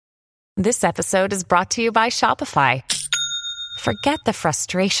This episode is brought to you by Shopify. Forget the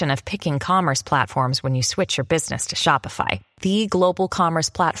frustration of picking commerce platforms when you switch your business to Shopify, the global commerce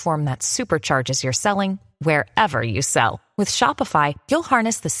platform that supercharges your selling wherever you sell. With Shopify, you'll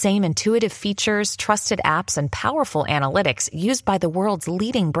harness the same intuitive features, trusted apps, and powerful analytics used by the world's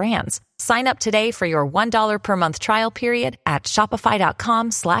leading brands. Sign up today for your $1 per month trial period at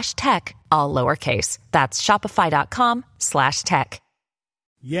shopify.com/tech, all lowercase. That's shopify.com/tech.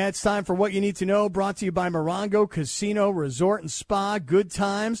 Yeah, it's time for What You Need to Know, brought to you by Morongo Casino Resort and Spa. Good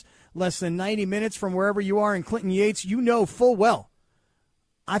times, less than 90 minutes from wherever you are in Clinton Yates. You know full well,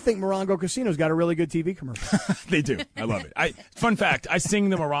 I think Morongo Casino's got a really good TV commercial. They do. I love it. Fun fact, I sing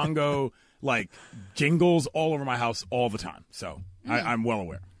the Morongo, jingles all over my house all the time. So I'm well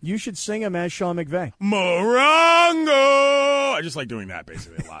aware. You should sing them as Sean McVay. Morongo! I just like doing that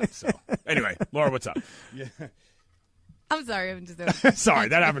basically a lot. So anyway, Laura, what's up? Yeah. I'm sorry, I'm just sorry,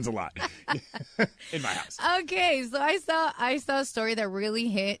 that happens a lot in my house. Okay, so I saw a story that really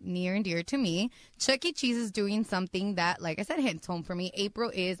hit near and dear to me. Chuck E. Cheese is doing something that, like I said, hits home for me. April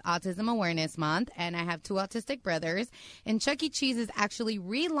is Autism Awareness Month, and I have two autistic brothers. And Chuck E. Cheese is actually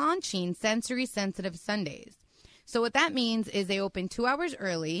relaunching Sensory Sensitive Sundays. So what that means is they open 2 hours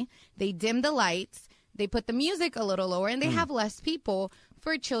early, they dim the lights, they put the music a little lower, and they have less people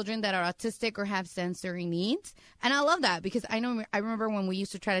for children that are autistic or have sensory needs. And I love that because I remember when we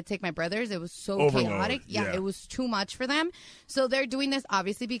used to try to take my brothers, it was so Overload. chaotic. Yeah, it was too much for them. So they're doing this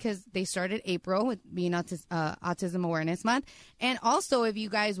obviously because they started April with being Autism Awareness Month. And also, if you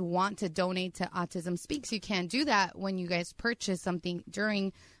guys want to donate to Autism Speaks, you can do that when you guys purchase something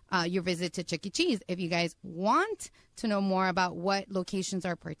during your visit to Chuck E. Cheese. If you guys want to know more about what locations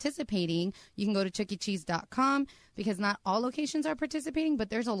are participating, you can go to chuckecheese.com because not all locations are participating, but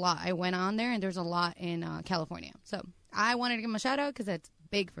there's a lot. I went on there, and there's a lot in California. So I wanted to give them a shout-out because that's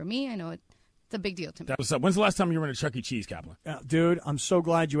big for me. I know it's a big deal to me. What's up? When's the last time you were in a Chuck E. Cheese, Kaplan? Dude, I'm so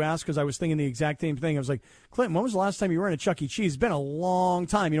glad you asked because I was thinking the exact same thing. I was like, Clinton, when was the last time you were in a Chuck E. Cheese? It's been a long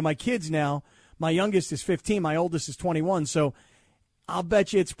time. You know, my kids now, my youngest is 15, my oldest is 21, so I'll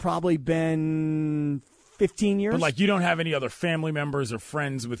bet you it's probably been 15 years. But, you don't have any other family members or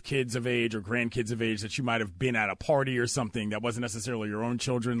friends with kids of age or grandkids of age that you might have been at a party or something that wasn't necessarily your own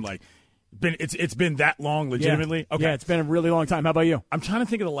children? It's been that long, legitimately? Yeah. Okay. Yeah, it's been a really long time. How about you? I'm trying to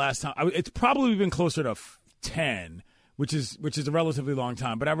think of the last time. It's probably been closer to 10, which is a relatively long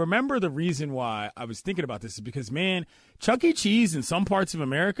time. But I remember the reason why I was thinking about this is because, man, Chuck E. Cheese in some parts of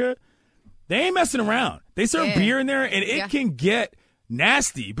America, they ain't messing around. They serve beer in there, and it can get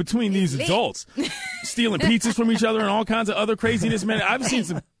nasty between these adults, stealing pizzas from each other and all kinds of other craziness. Man, I've seen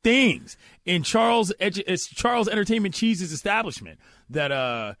some things in Charles Entertainment Cheese's establishment that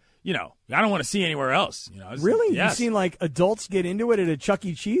I don't want to see anywhere else. Really? Yes. You've seen adults get into it at a Chuck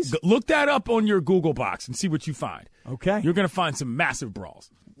E. Cheese? Look that up on your Google box and see what you find. Okay. You're going to find some massive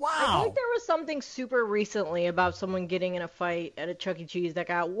brawls. Wow. I think there was something super recently about someone getting in a fight at a Chuck E. Cheese that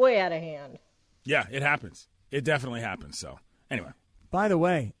got way out of hand. Yeah, it happens. It definitely happens. So, anyway. By the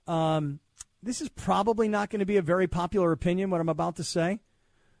way, this is probably not going to be a very popular opinion, what I'm about to say,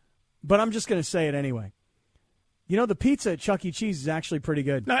 but I'm just going to say it anyway. You know, the pizza at Chuck E. Cheese is actually pretty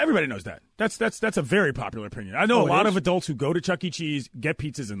good. No, everybody knows that. That's a very popular opinion. I know a lot is? of adults who go to Chuck E. Cheese, get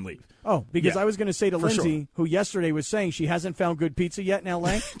pizzas, and leave. Oh, because I was going to say to Lindsay, sure. who yesterday was saying she hasn't found good pizza yet in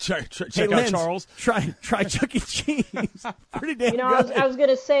L.A. check hey, out Linz, Charles. Try Chuck E. Cheese. Pretty damn good. I was going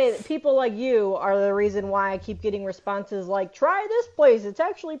to say that people like you are the reason why I keep getting responses like, try this place. It's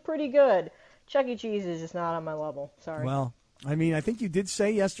actually pretty good. Chuck E. Cheese is just not on my level. Sorry. Well, I mean, I think you did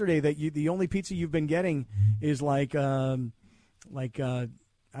say yesterday that the only pizza you've been getting is I don't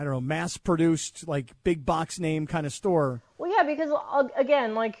know, mass-produced, big box name kind of store. Well, yeah, because,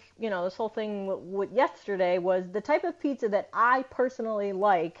 again, this whole thing with yesterday was the type of pizza that I personally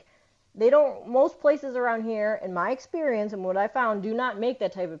like. Most places around here, in my experience and what I found, do not make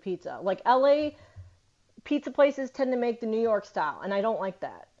that type of pizza. L.A. pizza places tend to make the New York style, and I don't like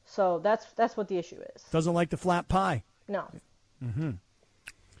that. So that's what the issue is. Doesn't like the flat pie. No. Mm-hmm.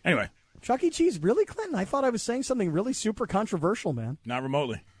 Anyway. Chuck E. Cheese, really, Clinton? I thought I was saying something really super controversial, man. Not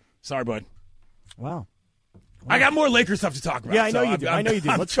remotely. Sorry, bud. Wow. I got more Lakers stuff to talk about. Yeah, I know you do.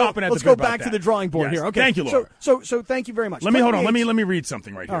 Let's go back to the drawing board yes. here. Okay. Thank you, Laura. So thank you very much. Let me read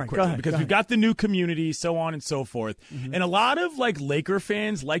something right here right, quickly go ahead, because we've got the new community, so on and so forth. Mm-hmm. And a lot of Laker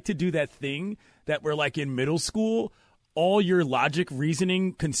fans like to do that thing that we're in middle school. All your logic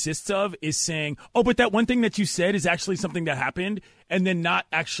reasoning consists of is saying, oh, but that one thing that you said is actually something that happened, and then not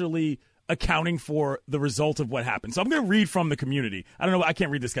actually accounting for the result of what happened. So I'm going to read from the community. I don't know. I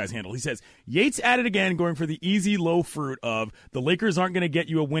can't read this guy's handle. He says, Yates at it again, going for the easy, low fruit of the Lakers aren't going to get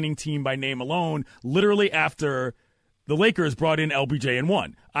you a winning team by name alone, literally after the Lakers brought in LBJ and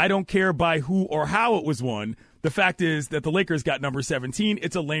won. I don't care by who or how it was won. The fact is that the Lakers got number 17.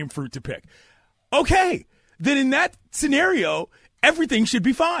 It's a lame fruit to pick. Okay, then in that scenario, everything should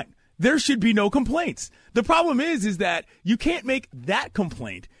be fine. There should be no complaints. The problem is that you can't make that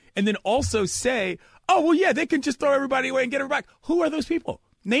complaint and then also say, oh, well, yeah, they can just throw everybody away and get everybody back. Who are those people?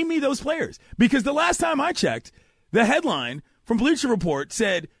 Name me those players. Because the last time I checked, the headline from Bleacher Report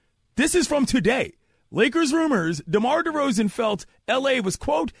said, this is from today. Lakers rumors, DeMar DeRozan felt L.A. was,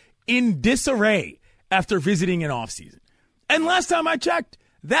 quote, in disarray after visiting an offseason. And last time I checked,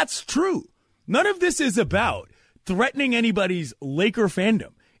 that's true. None of this is about threatening anybody's Laker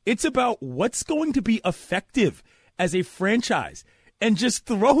fandom. It's about what's going to be effective as a franchise and just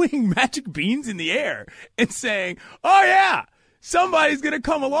throwing magic beans in the air and saying, oh, yeah, somebody's going to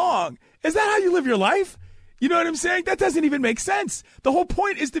come along. Is that how you live your life? You know what I'm saying? That doesn't even make sense. The whole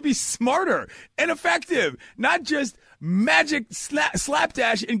point is to be smarter and effective, not just magic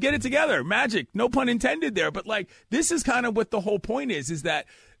slapdash and get it together. Magic, no pun intended there. But, like, this is kind of what the whole point is that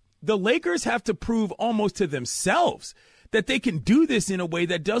the Lakers have to prove almost to themselves that they can do this in a way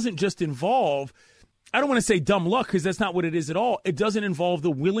that doesn't just involve, I don't want to say dumb luck because that's not what it is at all. It doesn't involve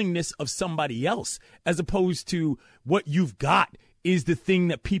the willingness of somebody else as opposed to what you've got is the thing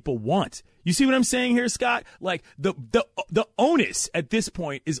that people want. You see what I'm saying here, Scott? Like the onus at this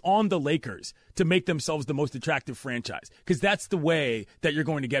point is on the Lakers to make themselves the most attractive franchise because that's the way that you're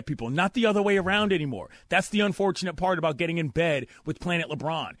going to get people, not the other way around anymore. That's the unfortunate part about getting in bed with Planet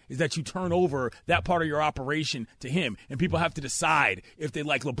LeBron is that you turn over that part of your operation to him and people have to decide if they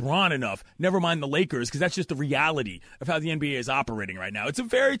like LeBron enough, never mind the Lakers, because that's just the reality of how the NBA is operating right now. It's a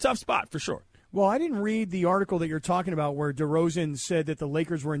very tough spot for sure. Well, I didn't read the article that you're talking about where DeRozan said that the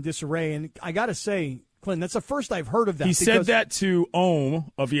Lakers were in disarray. And I got to say, Clinton, that's the first I've heard of that. He said that to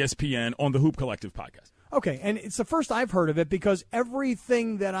Ohm of ESPN on the Hoop Collective podcast. Okay, and it's the first I've heard of it because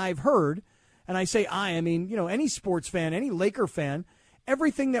everything that I've heard, and I say I mean, you know, any sports fan, any Laker fan,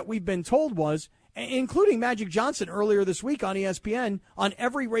 everything that we've been told was, including Magic Johnson earlier this week on ESPN, on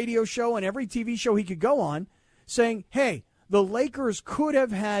every radio show and every TV show he could go on, saying, hey, the Lakers could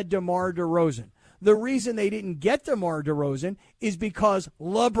have had DeMar DeRozan. The reason they didn't get DeMar DeRozan is because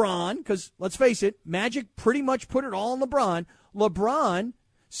LeBron, because let's face it, Magic pretty much put it all on LeBron. LeBron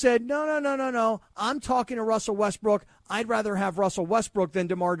said, no, I'm talking to Russell Westbrook. I'd rather have Russell Westbrook than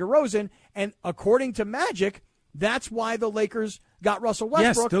DeMar DeRozan. And according to Magic, that's why the Lakers got Russell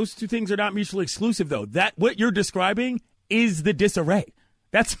Westbrook. Yes, those two things are not mutually exclusive, though. That what you're describing is the disarray.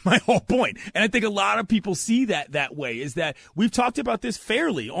 That's my whole point. And I think a lot of people see that way, is that we've talked about this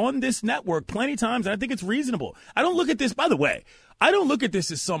fairly on this network plenty of times, and I think it's reasonable. I don't look at this, by the way, I don't look at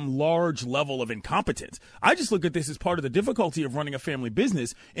this as some large level of incompetence. I just look at this as part of the difficulty of running a family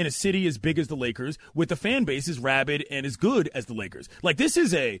business in a city as big as the Lakers with a fan base as rabid and as good as the Lakers. Like, this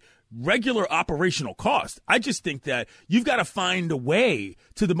is a regular operational cost. I just think that you've got to find a way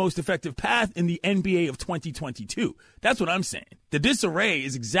to the most effective path in the NBA of 2022. That's what I'm saying. The disarray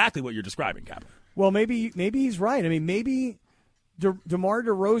is exactly what you're describing, Cap. Well, maybe he's right. I mean, maybe DeMar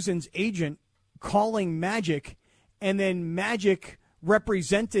DeRozan's agent calling Magic and then Magic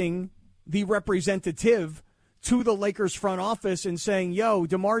representing the representative to the Lakers front office and saying, yo,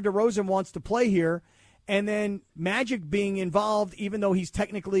 DeMar DeRozan wants to play here. And then Magic being involved, even though he's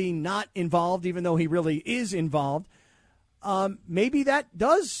technically not involved, even though he really is involved. Maybe that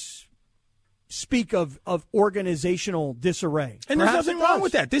does speak of organizational disarray. And Perhaps there's nothing wrong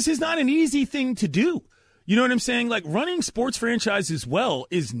with that. This is not an easy thing to do. You know what I'm saying? Like, running sports franchises well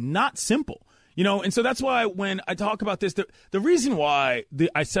is not simple. You know, and so that's why when I talk about this, the reason why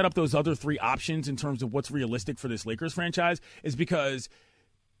I set up those other three options in terms of what's realistic for this Lakers franchise is because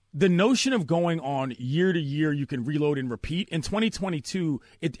the notion of going on year to year, you can reload and repeat in 2022,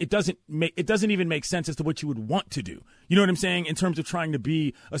 it doesn't even make sense as to what you would want to do. You know what I'm saying? In terms of trying to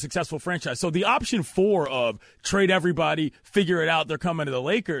be a successful franchise. So the option 4 of trade everybody, figure it out, they're coming to the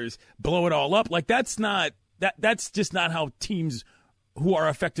Lakers, blow it all up, like that's just not how teams who are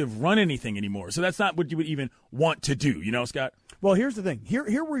effective run anything anymore. So that's not what you would even want to do, you know, Scott? Well, here's the thing.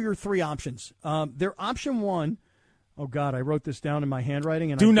 Here were your three options. Their option 1. Oh God, I wrote this down in my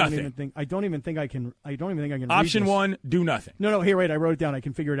handwriting, and I don't even think I can. Option 1, do nothing. No. Here, wait. I wrote it down. I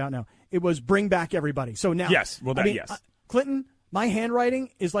can figure it out now. It was bring back everybody. So now, yes. Well, yes. Clinton, my handwriting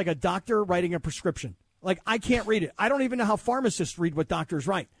is like a doctor writing a prescription. Like, I can't read it. I don't even know how pharmacists read what doctors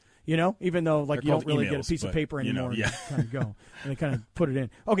write. even though like you don't really get a piece of paper anymore. And kind of go and they kind of put it in.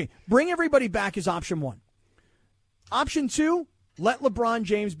 Okay, bring everybody back is option 1. Option 2, let LeBron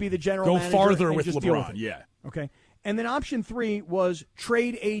James be the general manager. Go farther with just deal with LeBron, it. yeah. Okay. And then option 3 was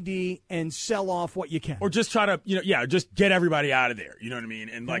trade AD and sell off what you can. Or just try to, just get everybody out of there. You know what I mean?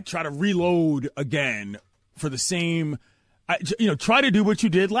 And like try to reload again for the same, try to do what you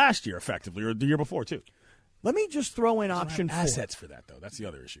did last year effectively or the year before too. Let me just throw in option 4. Assets for that though. That's the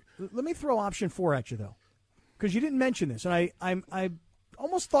other issue. Let me throw option 4 at you though, because you didn't mention this, and I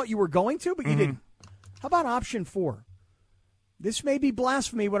almost thought you were going to, but you didn't. How about option 4? This may be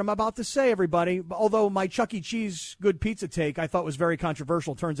blasphemy, what I'm about to say, everybody, although my Chuck E. Cheese good pizza take I thought was very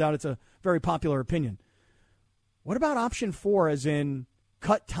controversial. Turns out it's a very popular opinion. What about option 4, as in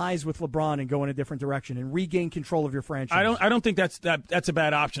cut ties with LeBron and go in a different direction and regain control of your franchise? I don't think that's a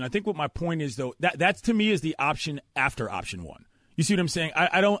bad option. I think what my point is, though, that's to me is the option after option 1. You see what I'm saying?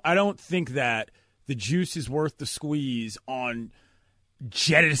 I don't think that the juice is worth the squeeze on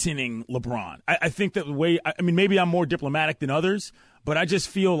jettisoning LeBron. I think that the way – I mean, maybe I'm more diplomatic than others, but I just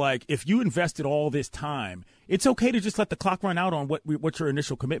feel like if you invested all this time, it's okay to just let the clock run out on what your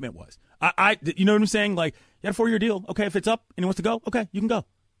initial commitment was. You know what I'm saying? Like, you had a 4-year deal. Okay, if it's up and he wants to go, okay, you can go.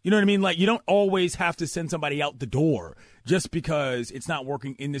 You know what I mean? Like, you don't always have to send somebody out the door just because it's not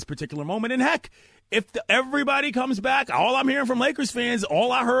working in this particular moment. And heck, if everybody comes back, all I'm hearing from Lakers fans,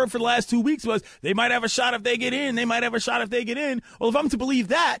 all I heard for the last 2 weeks was they might have a shot if they get in. They might have a shot if they get in. Well, if I'm to believe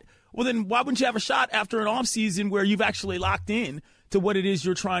that, well, then why wouldn't you have a shot after an offseason where you've actually locked in to what it is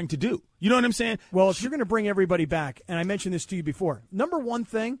you're trying to do? You know what I'm saying? Well, if you're going to bring everybody back, and I mentioned this to you before, number one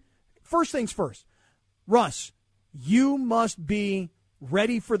thing, first things first, Russ, you must be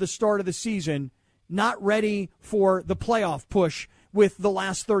ready for the start of the season, not ready for the playoff push with the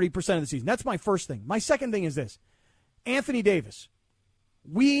last 30% of the season. That's my first thing. My second thing is this. Anthony Davis,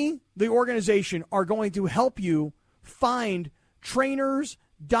 we, the organization, are going to help you find trainers,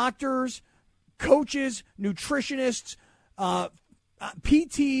 doctors, coaches, nutritionists,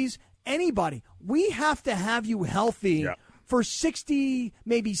 PTs, anybody. We have to have you healthy for 60,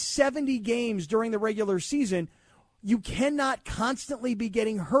 maybe 70 games during the regular season. You cannot constantly be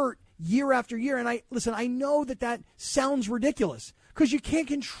getting hurt year after year. And I know that sounds ridiculous because you can't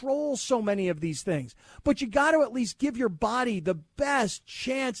control so many of these things. But you got to at least give your body the best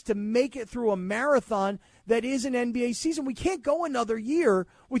chance to make it through a marathon that is an NBA season. We can't go another year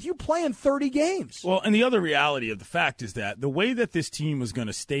with you playing 30 games. Well, and the other reality of the fact is that the way that this team was going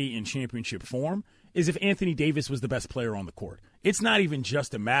to stay in championship form is if Anthony Davis was the best player on the court. It's not even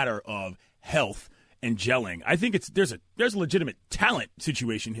just a matter of health and gelling. I think there's a legitimate talent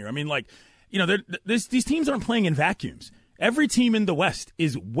situation here. I mean, like, these teams aren't playing in vacuums. Every team in the West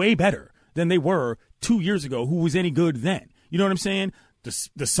is way better than they were 2 years ago who was any good then. You know what I'm saying?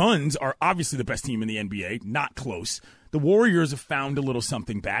 The Suns are obviously the best team in the NBA, not close. The Warriors have found a little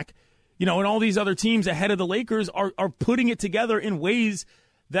something back. And all these other teams ahead of the Lakers are putting it together in ways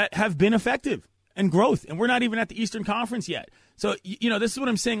that have been effective and growth. And we're not even at the Eastern Conference yet. So, this is what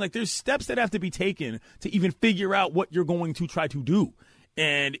I'm saying. Like, there's steps that have to be taken to even figure out what you're going to try to do.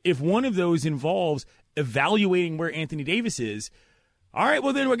 And if one of those involves evaluating where Anthony Davis is, all right,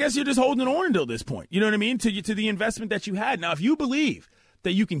 well, then I guess you're just holding on until this point. You know what I mean? To the investment that you had. Now, if you believe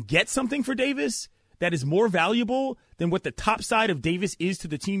that you can get something for Davis that is more valuable than what the top side of Davis is to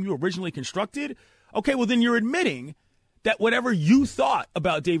the team you originally constructed, okay, well, then you're admitting that whatever you thought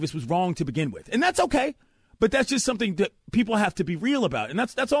about Davis was wrong to begin with. And that's okay. But that's just something that people have to be real about. And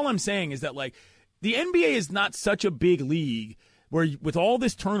that's all I'm saying is that, like, the NBA is not such a big league where with all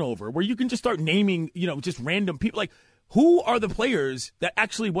this turnover where you can just start naming, just random people. Like, who are the players that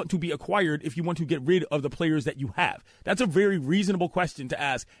actually want to be acquired if you want to get rid of the players that you have? That's a very reasonable question to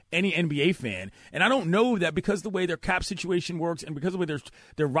ask any NBA fan. And I don't know that because of the way their cap situation works and because of the way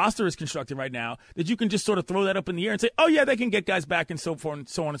their roster is constructed right now, that you can just sort of throw that up in the air and say, oh, yeah, they can get guys back and so forth and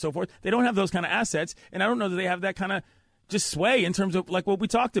so on and so forth. They don't have those kind of assets. And I don't know that they have that kind of just sway in terms of like what we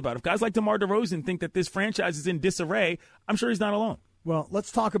talked about. If guys like DeMar DeRozan think that this franchise is in disarray, I'm sure he's not alone. Well,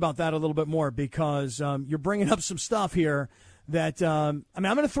 let's talk about that a little bit more because you're bringing up some stuff here that, I'm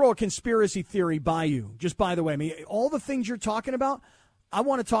going to throw a conspiracy theory by you, just by the way. I mean, all the things you're talking about, I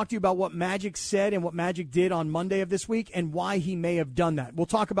want to talk to you about what Magic said and what Magic did on Monday of this week and why he may have done that. We'll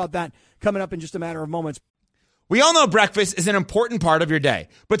talk about that coming up in just a matter of moments. We all know breakfast is an important part of your day,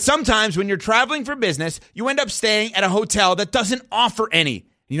 but sometimes when you're traveling for business, you end up staying at a hotel that doesn't offer any.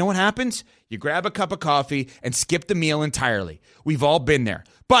 You know what happens? You grab a cup of coffee and skip the meal entirely. We've all been there.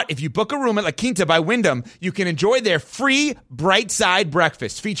 But if you book a room at La Quinta by Wyndham, you can enjoy their free Bright Side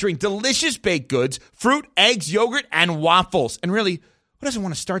breakfast featuring delicious baked goods, fruit, eggs, yogurt, and waffles. And really, Who doesn't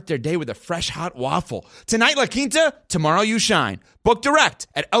want to start their day with a fresh, hot waffle? Tonight, La Quinta, tomorrow you shine. Book direct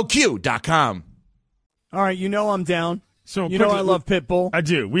at LQ.com. All right, I'm down. So you know I love Pitbull. I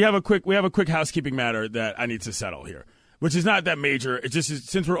do. We have a quick housekeeping matter that I need to settle here, which is not that major. It just is,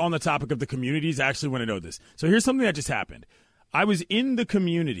 since we're on the topic of the communities, I actually want to know this. So here's something that just happened. I was in the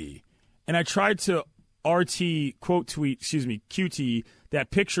community, and I tried to QT that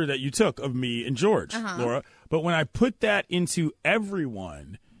picture that you took of me and George, Laura. But when I put that into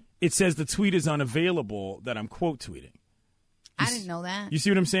everyone, it says the tweet is unavailable that I'm quote tweeting. I didn't know that. You see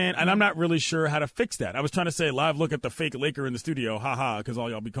what I'm saying? And I'm not really sure how to fix that. I was trying to say live look at the fake Laker in the studio, haha, because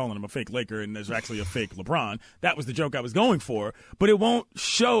all y'all be calling him a fake Laker, and there's actually a fake LeBron. That was the joke I was going for. But it won't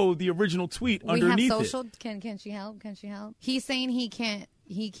show the original tweet underneath we it. have social. Can she help? Can she help? He's saying he can't.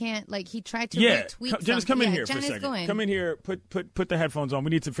 Like he tried to retweet. Janice, come in here for a second. Go in. Come in here. Put the headphones on. We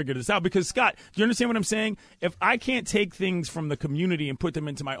need to figure this out because Scott, do you understand what I'm saying? If I can't take things from the community and put them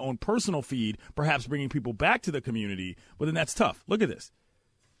into my own personal feed, perhaps bringing people back to the community, well then that's tough. Look at this.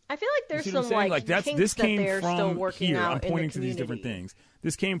 I feel like there's some this came that they're from still working here. out I'm pointing in the to these different community. things.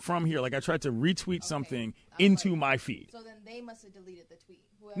 This came from here. Like I tried to retweet something into my feed. So then they must have deleted the tweet.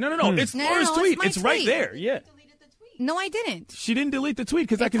 No. It's Laura's tweet. It's right there. Yeah. No, I didn't. She didn't delete the tweet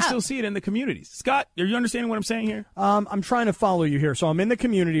because I can still see it in the communities. Scott, are you understanding what I'm saying here? I'm trying to follow you here. So I'm in the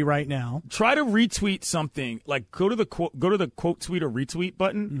community right now. Try to retweet something. Like go to the quote tweet or retweet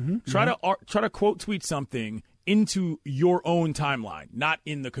button. Try to quote tweet something into your own timeline, not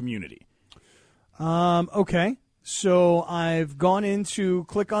in the community. Okay. So I've gone into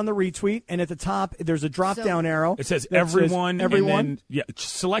click on the retweet, and at the top there's a drop down arrow. It says everyone. Everyone. And then,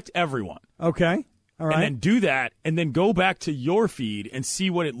 select everyone. Okay. All right. And then do that, and then go back to your feed and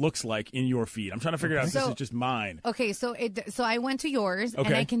see what it looks like in your feed. I'm trying to figure out if this is just mine. Okay, so I went to yours, and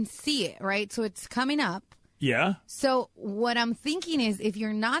I can see it, right? So it's coming up. Yeah. So what I'm thinking is if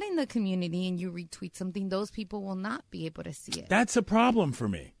you're not in the community and you retweet something, those people will not be able to see it. That's a problem for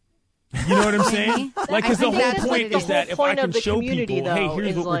me. You know what I'm saying? Like, because the whole point is that if I can show people, hey,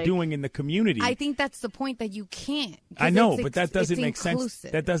 here's what we're doing in the community. I think that's the point that you can't. I know, but that doesn't make sense.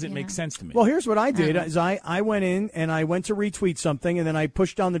 That doesn't make sense to me. Well, here's what I did: is I went in and I went to retweet something, and then I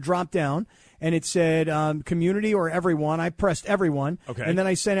pushed down the drop down, and it said community or everyone. I pressed everyone, and then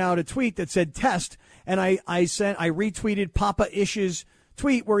I sent out a tweet that said test, and I retweeted Papa Ish's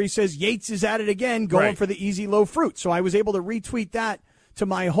tweet where he says Yates is at it again, going for the easy low fruit. So I was able to retweet that to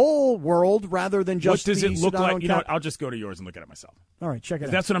my whole world rather than just what does it look Sedano like? Kap. You know what? I'll just go to yours and look at it myself. All right, check it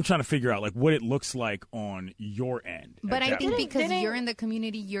out. That's what I'm trying to figure out, like what it looks like on your end. But I think because you're in the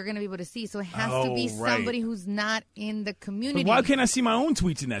community, you're going to be able to see. So it has to be somebody who's not in the community. But why can't I see my own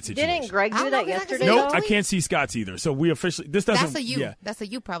tweets in that situation? Didn't Greg do that yesterday? Nope, I can't see Scott's either. So we officially this doesn't. That's a you. Yeah. That's a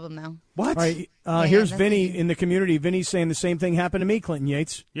you problem now. What? All right, here's Vinny in the community. Vinny's saying the same thing happened to me, Clinton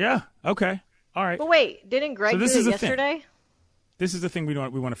Yates. Yeah. Okay. All right. But wait, didn't Greg do it yesterday? This is the thing we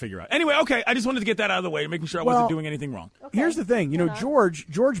want to figure out. Anyway, okay, I just wanted to get that out of the way, making sure I wasn't doing anything wrong. Okay. Here's the thing.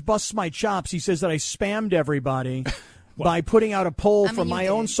 George busts my chops. He says that I spammed everybody by putting out a poll from my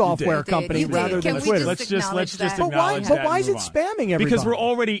own software company rather than Twitter. Let's just acknowledge that. But why is it spamming everybody? Because we're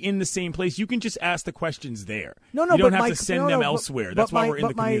already in the same place. You can just ask the questions there. No, you don't have to send them elsewhere. That's why we're in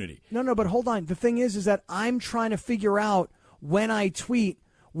the community. No, but hold on. The thing is that I'm trying to figure out when I tweet,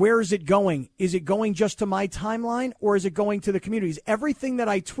 where is it going? Is it going just to my timeline, or is it going to the communities? Everything that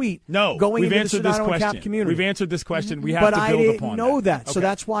I tweet going into the Sedano Kap community. We've answered this question. We have to build upon that. But I didn't know that, so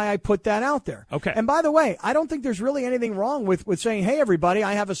that's why I put that out there. Okay. And by the way, I don't think there's really anything wrong with saying, hey, everybody,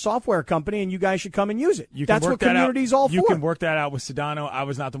 I have a software company, and you guys should come and use it. That's what community's all for. You can work that out with Sedano. I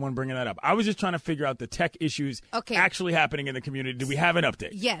was not the one bringing that up. I was just trying to figure out the tech issues actually happening in the community. Do we have an update?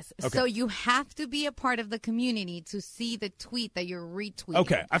 Yes. Okay. So you have to be a part of the community to see the tweet that you're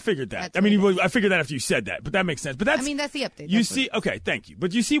retweeting. Okay, I figured that. I figured that after you said that, but that makes sense. But that's the update. You see, okay, thank you.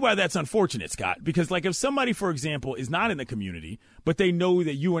 But you see why that's unfortunate, Scott, because like if somebody, for example, is not in the community, but they know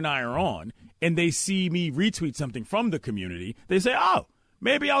that you and I are on, and they see me retweet something from the community, they say, oh,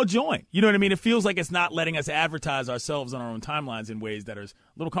 maybe I'll join. You know what I mean? It feels like it's not letting us advertise ourselves on our own timelines in ways that are a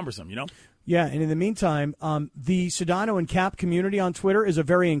little cumbersome, you know? Yeah, and in the meantime, the Sedano and Kap community on Twitter is a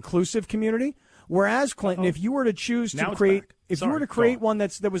very inclusive community. Whereas, Clinton, if you were to choose to create, one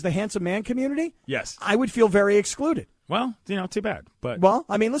that was the handsome man community, yes, I would feel very excluded. Well, too bad. But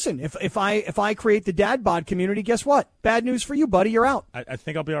I mean, listen, if I create the dad bod community, guess what? Bad news for you, buddy. You're out. I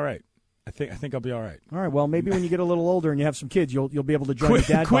think I'll be all right. I think I'll be all right. All right. Well, maybe when you get a little older and you have some kids, you'll be able to join the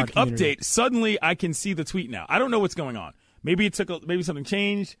dad bod community. Quick update. Suddenly, I can see the tweet now. I don't know what's going on. Maybe maybe something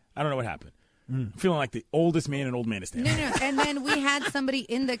changed. I don't know what happened. I'm feeling like the oldest man in Old Manistan. No. And then we had somebody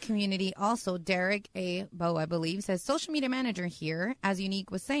in the community also, Derek A. Bow, I believe, says, social media manager here, as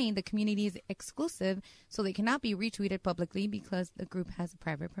Unique was saying, the community is exclusive, so they cannot be retweeted publicly because the group has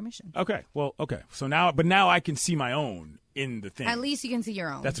private permission. Okay. Well, okay. So now I can see my own in the thing. At least you can see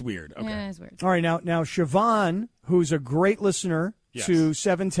your own. That's weird. Okay. Yeah, it's weird. All right, now Siobhan, who's a great listener to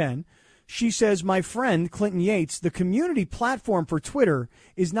 710, she says, my friend, Clinton Yates, the community platform for Twitter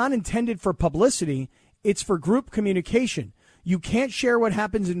is not intended for publicity. It's for group communication. You can't share what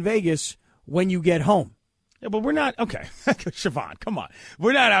happens in Vegas when you get home. Yeah, but we're not. Okay. Siobhan, come on.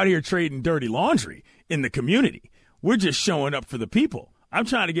 We're not out here trading dirty laundry in the community. We're just showing up for the people. I'm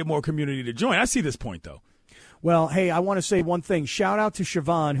trying to get more community to join. I see this point, though. Well, hey, I want to say one thing. Shout out to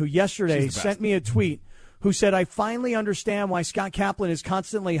Siobhan, who yesterday sent me a tweet who said, I finally understand why Scott Kaplan is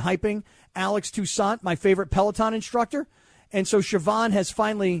constantly hyping Alex Toussaint, my favorite Peloton instructor. And so Siobhan has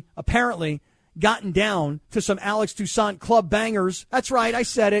finally, apparently, gotten down to some Alex Toussaint club bangers. That's right, I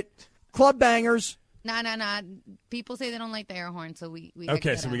said it. Club bangers. Nah. People say they don't like the air horn, so we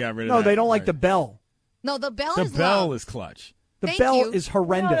okay, so we got rid of that. No, they don't like the bell. No, the bell the is bell low. is clutch. The Thank bell you. is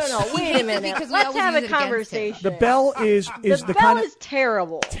horrendous. No. Wait a minute. Because we Let's always have use a it against conversation. The bell is the the bell kind of is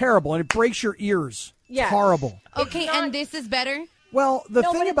terrible. terrible, and it breaks your ears. Yes. Horrible. Okay, and this is better? Well, the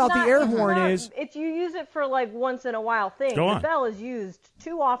No, thing but it's about not- the air it's horn not- is if you use it for like once in a while thing. Go on. The bell is used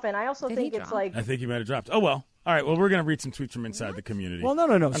too often. I also Did think he it's drop? like I think you might have dropped. Oh, well. All right. Well, we're going to read some tweets from inside the community. well, no.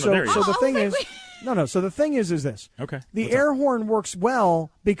 Oh, So there he is. the thing I is, was like, no. So the thing is this. Okay. The What's air horn works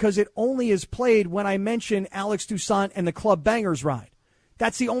well because it only is played when I mention Alex Toussaint and the Club Bangers ride.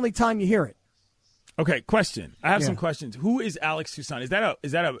 That's the only time you hear it. Okay. Question. I have Yeah. some questions. Who is Alex Toussaint?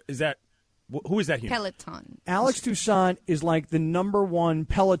 Who is that human? Peloton. Alex Toussaint is like the number one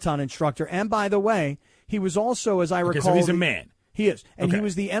Peloton instructor. And by the way, he was also, as I recall. Okay, so he's a man. He is. And he Okay.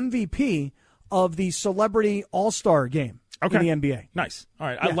 was the MVP of the Celebrity All-Star game Okay. in the NBA. Nice. All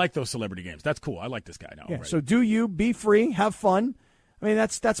right. I Yeah. like those celebrity games. That's cool. I like this guy now. Yeah, already. so do you, be free, have fun. I mean,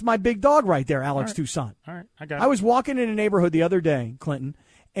 that's my big dog right there, Alex Toussaint. All right. I got it. I was walking in a neighborhood the other day, Clinton,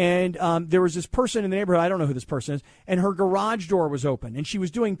 and there was this person in the neighborhood, I don't know who this person is, and her garage door was open, and she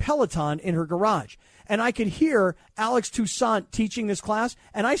was doing Peloton in her garage. And I could hear Alex Toussaint teaching this class,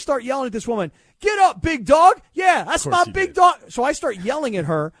 and I start yelling at this woman, "Get up, big dog!" Yeah, that's Of course my you big did. dog. So I start yelling at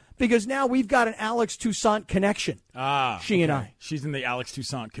her because now we've got an Alex Toussaint connection. She and I. She's in the Alex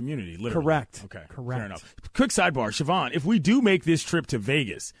Toussaint community, literally. Correct. Okay. Correct. Fair enough. Quick sidebar, Siobhan, if we do make this trip to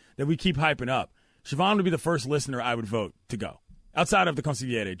Vegas that we keep hyping up, Siobhan would be the first listener I would vote to go. Outside of the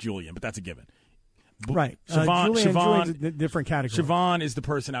consigliere, Julian, but that's a given. Right. Julian's a different category. Siobhan is the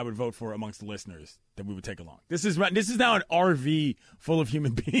person I would vote for amongst the listeners that we would take along. This is now an RV full of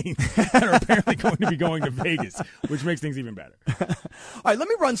human beings that are apparently going to be going to Vegas, which makes things even better. All right, let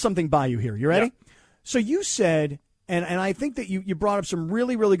me run something by you here. You ready? Yeah. So you said, and I think that you brought up some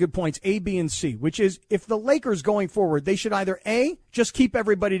really, really good points, A, B, and C, which is if the Lakers going forward, they should either A, just keep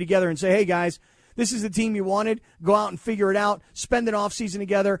everybody together and say, hey, guys, this is the team you wanted. Go out and figure it out. Spend an offseason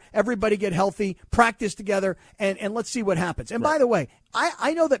together. Everybody get healthy. Practice together. And let's see what happens. And by the way,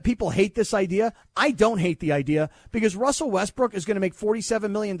 I know that people hate this idea. I don't hate the idea because Russell Westbrook is going to make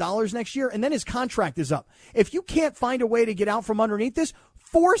 $47 million next year, and then his contract is up. If you can't find a way to get out from underneath this,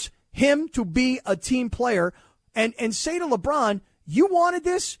 force him to be a team player and say to LeBron, you wanted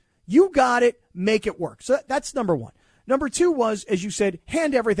this. You got it. Make it work. So that's number one. Number two was, as you said,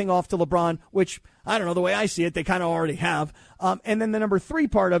 hand everything off to LeBron, which I don't know, the way I see it, they kind of already have. And then the number three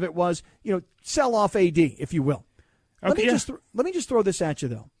part of it was, sell off AD, if you will. Okay, Let me just throw this at you,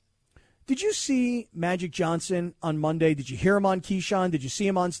 though. Did you see Magic Johnson on Monday? Did you hear him on Keyshawn? Did you see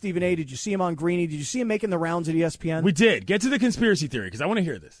him on Stephen A? Did you see him on Greeny? Did you see him making the rounds at ESPN? We did. Get to the conspiracy theory because I want to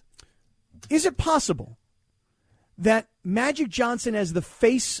hear this. Is it possible that Magic Johnson, as the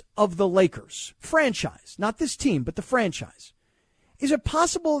face of the Lakers franchise, not this team, but the franchise, is it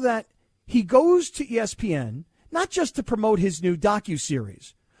possible that he goes to ESPN, not just to promote his new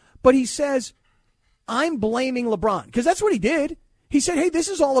docuseries, but he says, I'm blaming LeBron? Because that's what he did. He said, hey, this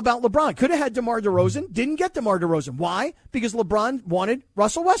is all about LeBron. Could have had DeMar DeRozan, didn't get DeMar DeRozan. Why? Because LeBron wanted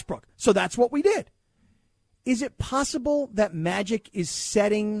Russell Westbrook. So that's what we did. Is it possible that Magic is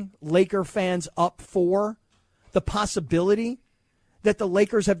setting Laker fans up for the possibility that the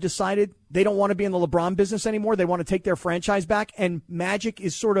Lakers have decided they don't want to be in the LeBron business anymore? They want to take their franchise back, and Magic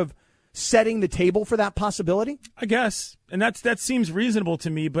is sort of setting the table for that possibility? I guess. And that seems reasonable to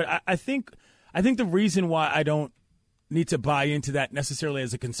me, but I think the reason why I don't need to buy into that necessarily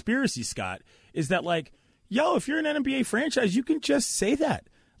as a conspiracy, Scott, is that if you're an NBA franchise, you can just say that.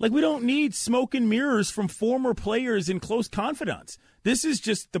 Like, we don't need smoke and mirrors from former players in close confidants. This is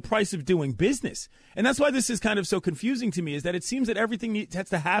just the price of doing business. And that's why this is kind of so confusing to me, is that it seems that everything has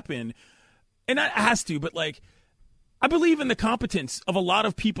to happen. And it has to, but like, I believe in the competence of a lot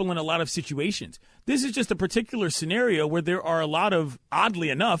of people in a lot of situations. This is just a particular scenario where there are a lot of, oddly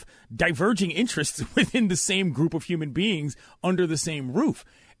enough, diverging interests within the same group of human beings under the same roof.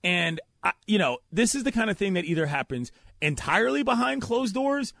 And, this is the kind of thing that either happens entirely behind closed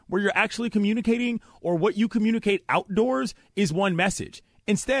doors where you're actually communicating, or what you communicate outdoors is one message.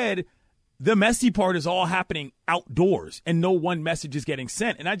 Instead, the messy part is all happening outdoors and no one message is getting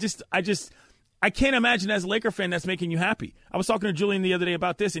sent. And I can't imagine as a Laker fan that's making you happy. I was talking to Julian the other day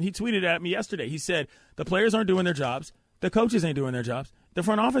about this, and he tweeted at me yesterday. He said, the players aren't doing their jobs. The coaches ain't doing their jobs. The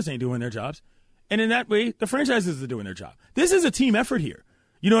front office ain't doing their jobs. And in that way, the franchises are doing their job. This is a team effort here.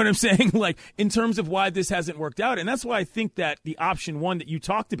 You know what I'm saying? Like, in terms of why this hasn't worked out. And that's why I think that the option one that you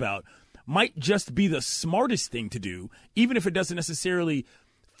talked about might just be the smartest thing to do, even if it doesn't necessarily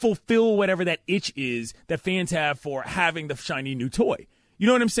fulfill whatever that itch is that fans have for having the shiny new toy. You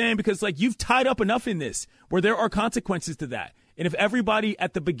know what I'm saying? Because, like, you've tied up enough in this where there are consequences to that. And if everybody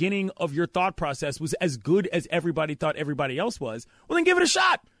at the beginning of your thought process was as good as everybody thought everybody else was, well, then give it a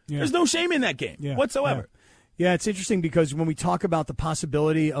shot. Yeah. There's no shame in that game whatsoever. Yeah, it's interesting because when we talk about the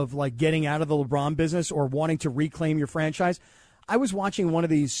possibility of, like, getting out of the LeBron business or wanting to reclaim your franchise, I was watching one of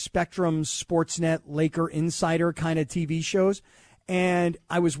these Spectrum Sportsnet Laker Insider kind of TV shows, and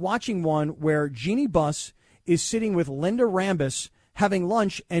I was watching one where Jeannie Buss is sitting with Linda Rambis having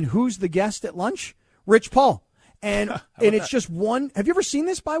lunch, and who's the guest at lunch? Rich Paul. And it's just one. Have you ever seen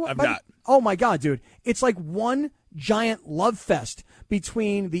this? I've not. Oh, my God, dude. It's like one giant love fest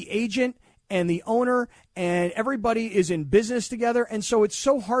between the agent and the owner, and everybody is in business together. And so it's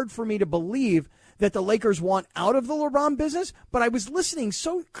so hard for me to believe that the Lakers want out of the LeBron business. But I was listening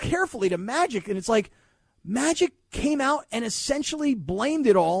so carefully to Magic, and it's like Magic came out and essentially blamed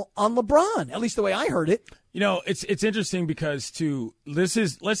it all on LeBron, at least the way I heard it. It's interesting because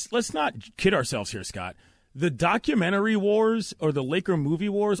let's not kid ourselves here, Scott. The documentary wars or the Laker movie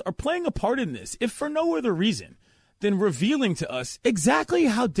wars are playing a part in this, if for no other reason than revealing to us exactly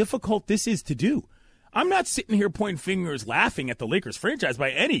how difficult this is to do. I'm not sitting here pointing fingers laughing at the Lakers franchise by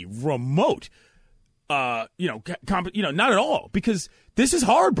any remote, not at all, because this is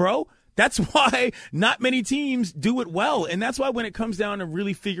hard, bro. That's why not many teams do it well. And that's why when it comes down to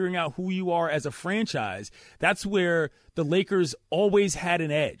really figuring out who you are as a franchise, that's where the Lakers always had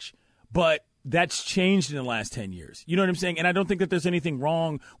an edge. But that's changed in the last 10 years. You know what I'm saying? And I don't think that there's anything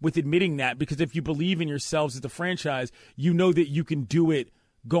wrong with admitting that, because if you believe in yourselves as a franchise, you know that you can do it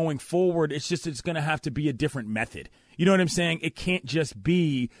going forward. It's going to have to be a different method. You know what I'm saying? It can't just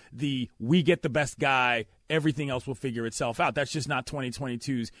be we get the best guy, everything else will figure itself out. That's just not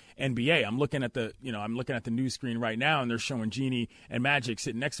 2022's NBA. I'm looking at the news screen right now, and they're showing Jeannie and Magic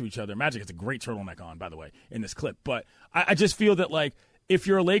sitting next to each other. Magic has a great turtleneck on, by the way, in this clip. But I just feel that, like, if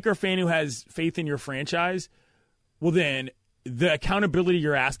you're a Laker fan who has faith in your franchise, well, then the accountability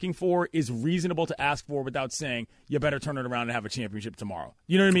you're asking for is reasonable to ask for without saying you better turn it around and have a championship tomorrow.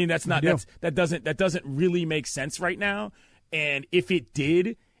 You know what I mean? That doesn't really make sense right now. And if it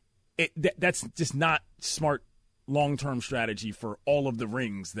did, that's just not smart long-term strategy for all of the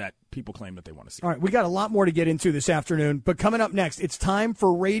rings that people claim that they want to see. All right, we got a lot more to get into this afternoon, but coming up next, it's time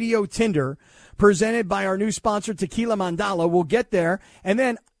for Radio Tinder, presented by our new sponsor, Tequila Mandala. We'll get there. And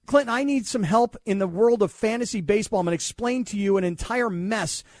then, Clinton, I need some help in the world of fantasy baseball. I'm going to explain to you an entire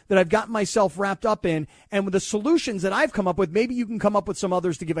mess that I've gotten myself wrapped up in, and with the solutions that I've come up with, maybe you can come up with some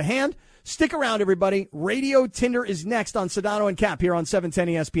others to give a hand. Stick around, everybody. Radio Tinder is next on Sedano and Kap here on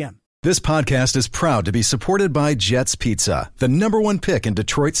 710 ESPN. This podcast is proud to be supported by Jets Pizza, the #1 pick in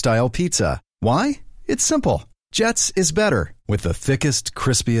Detroit-style pizza. Why? It's simple. Jets is better. With the thickest,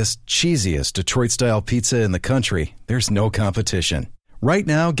 crispiest, cheesiest Detroit-style pizza in the country, there's no competition. Right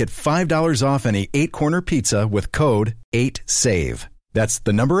now, get $5 off any 8-corner pizza with code 8SAVE. That's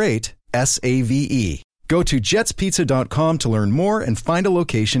the number 8, SAVE. Go to jetspizza.com to learn more and find a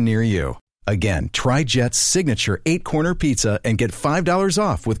location near you. Again, try Jet's signature 8-corner pizza and get $5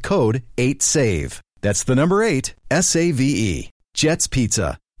 off with code 8SAVE. That's the number 8, SAVE. Jet's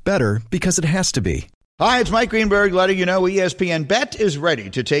Pizza. Better because it has to be. Hi, it's Mike Greenberg letting you know ESPN Bet is ready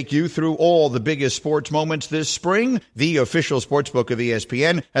to take you through all the biggest sports moments this spring. The official sportsbook of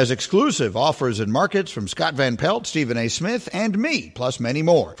ESPN has exclusive offers and markets from Scott Van Pelt, Stephen A. Smith, and me, plus many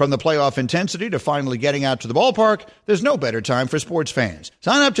more. From the playoff intensity to finally getting out to the ballpark, there's no better time for sports fans.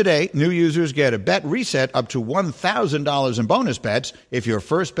 Sign up today. New users get a bet reset up to $1,000 in bonus bets if your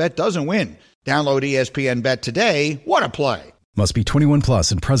first bet doesn't win. Download ESPN Bet today. What a play. Must be 21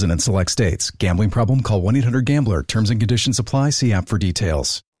 plus and present in select states. Gambling problem? Call 1-800-GAMBLER. Terms and conditions apply. See app for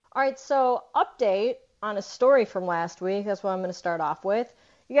details. All right, so update on a story from last week. That's what I'm going to start off with.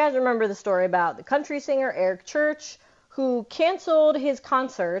 You guys remember the story about the country singer Eric Church, who canceled his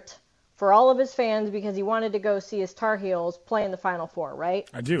concert for all of his fans because he wanted to go see his Tar Heels play in the Final Four, right?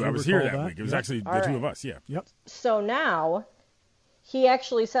 I do. I was here that week. It was actually the two of us, yeah. Yep. So now he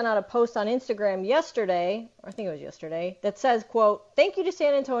actually sent out a post on Instagram yesterday, or I think it was yesterday, that says, quote, "Thank you to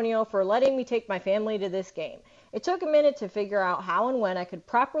San Antonio for letting me take my family to this game. It took a minute to figure out how and when I could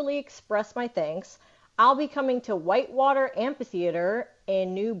properly express my thanks. I'll be coming to Whitewater Amphitheater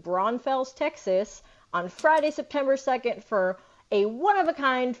in New Braunfels, Texas on Friday, September 2nd for a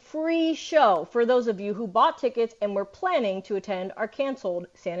one-of-a-kind free show for those of you who bought tickets and were planning to attend our canceled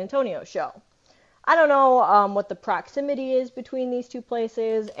San Antonio show." I don't know what the proximity is between these two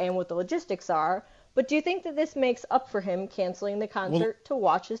places and what the logistics are, but do you think that this makes up for him canceling the concert to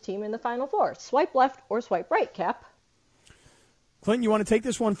watch his team in the Final Four? Swipe left or swipe right, Cap? Clinton, you want to take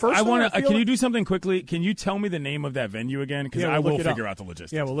this one first? I want to. Can you do something quickly? Can you tell me the name of that venue again? Because I will figure out the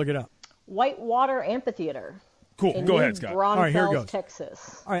logistics. Yeah, we'll look it up. Whitewater Amphitheater. Cool. Go ahead, Scott. Braunfels, all right, here it goes.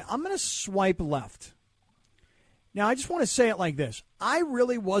 Texas. All right, I'm going to swipe left. Now, I just want to say it like this. I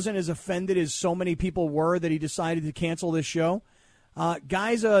really wasn't as offended as so many people were that he decided to cancel this show.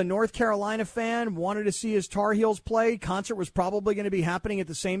 Guy's a North Carolina fan, wanted to see his Tar Heels play. Concert was probably going to be happening at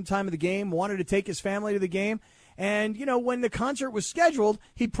the same time of the game, wanted to take his family to the game. And, you know, when the concert was scheduled,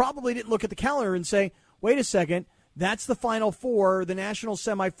 he probably didn't look at the calendar and say, wait a second, that's the Final Four, the national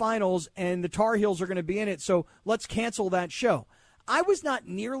semifinals, and the Tar Heels are going to be in it, so let's cancel that show. I was not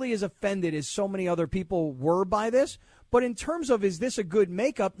nearly as offended as so many other people were by this, but in terms of is this a good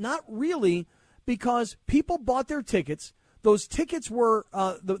makeup, not really, because people bought their tickets. Those tickets were,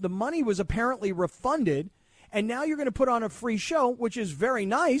 the money was apparently refunded, and now you're going to put on a free show, which is very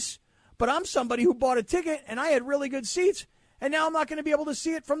nice, but I'm somebody who bought a ticket, and I had really good seats, and now I'm not going to be able to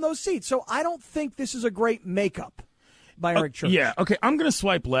see it from those seats. So I don't think this is a great makeup by Eric Church. Yeah, okay, I'm going to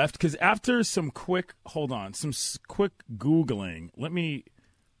swipe left because after some quick Googling,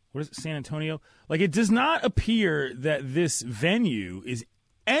 what is it, San Antonio? Like, it does not appear that this venue is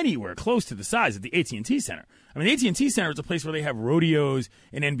anywhere close to the size of the AT&T Center. I mean, the AT&T Center is a place where they have rodeos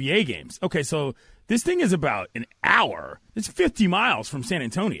and NBA games. Okay, so this thing is about an hour. It's 50 miles from San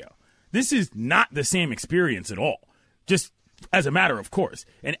Antonio. This is not the same experience at all, just as a matter of course.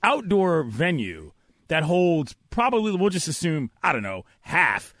 An outdoor venue that holds probably, we'll just assume, I don't know,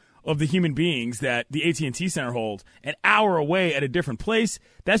 half of the human beings that the AT&T Center holds, an hour away at a different place,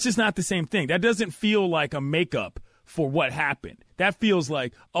 that's just not the same thing. That doesn't feel like a makeup for what happened. That feels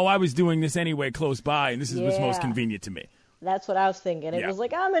like, oh, I was doing this anyway close by, and this is what's most convenient to me. That's what I was thinking. It was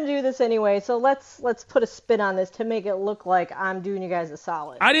like, I'm going to do this anyway, so let's put a spin on this to make it look like I'm doing you guys a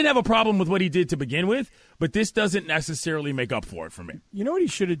solid. I didn't have a problem with what he did to begin with, but this doesn't necessarily make up for it for me. You know what he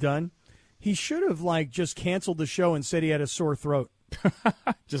should have done? He should have, just canceled the show and said he had a sore throat.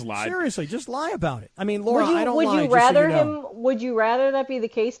 Just lie. Seriously, just lie about it. I mean, Laura, I don't lie. Would you rather that be the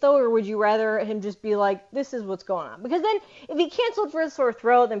case, though, or would you rather him just be like, this is what's going on? Because then if he canceled for a sore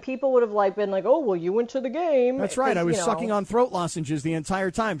throat, then people would have been like, oh, well, you went to the game. That's right. I was sucking on throat lozenges the entire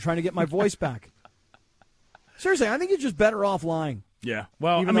time trying to get my voice back. Seriously, I think you're just better off lying. Yeah.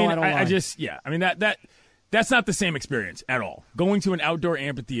 Well, that's not the same experience at all. Going to an outdoor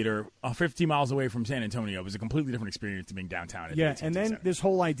amphitheater 50 miles away from San Antonio was a completely different experience than being downtown. At the and then Center. This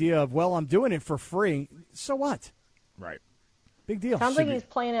whole idea of, well, I'm doing it for free. So what? Right. Big deal. Sounds like he's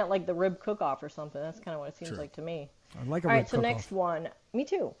playing at the rib cook-off or something. That's kind of what it seems like to me. I like a All rib right, so cook-off. next one. Me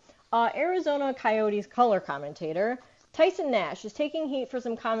too. Arizona Coyotes color commentator Tyson Nash is taking heat for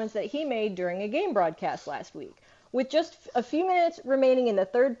some comments that he made during a game broadcast last week. With just a few minutes remaining in the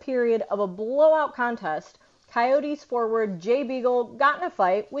third period of a blowout contest, Coyotes forward Jay Beagle got in a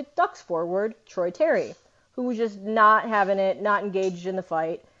fight with Ducks forward Troy Terry, who was just not having it, not engaged in the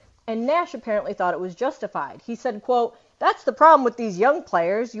fight, and Nash apparently thought it was justified. He said, quote, "That's the problem with these young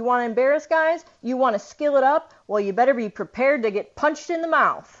players. You want to embarrass guys? You want to skill it up? Well, you better be prepared to get punched in the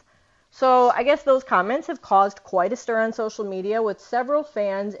mouth." So I guess those comments have caused quite a stir on social media, with several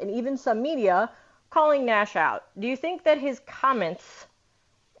fans and even some media calling Nash out. Do you think that his comments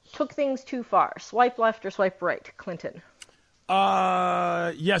took things too far? Swipe left or swipe right, Clinton?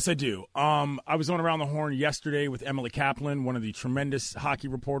 Yes, I do. I was on Around the Horn yesterday with Emily Kaplan, one of the tremendous hockey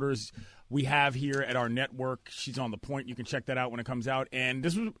reporters we have here at our network. She's on The Point. You can check that out when it comes out. And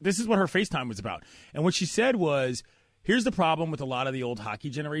this is what her FaceTime was about. And what she said was, here's the problem with a lot of the old hockey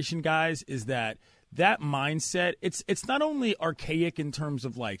generation guys is that mindset, it's not only archaic in terms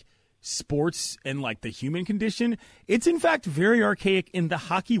of sports and like the human condition, it's in fact very archaic in the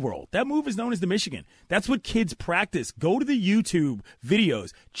hockey world. That move is known as the Michigan. That's what kids practice. Go to the YouTube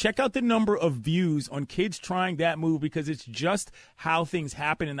videos. Check out the number of views on kids trying that move because it's just how things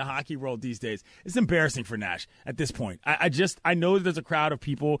happen in the hockey world these days. It's embarrassing for Nash at this point. I know that there's a crowd of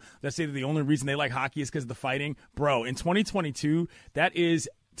people that say that the only reason they like hockey is because of the fighting. Bro, in 2022, that is,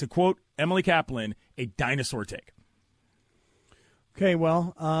 to quote Emily Kaplan, a dinosaur take. Okay,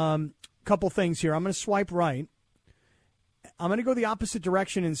 well, couple things here. I'm going to swipe right. I'm going to go the opposite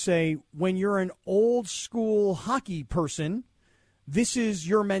direction and say when you're an old school hockey person, this is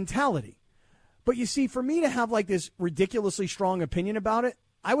your mentality. But you see, for me to have like this ridiculously strong opinion about it,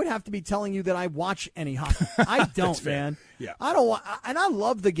 I would have to be telling you that I watch any hockey. I don't, man. Yeah. I don't. And I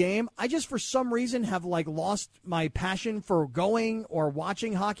love the game. I just, for some reason, have like lost my passion for going or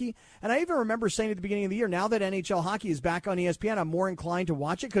watching hockey. And I even remember saying at the beginning of the year, now that NHL hockey is back on ESPN, I'm more inclined to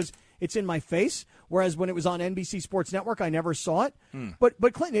watch it because it's in my face. Whereas when it was on NBC Sports Network, I never saw it.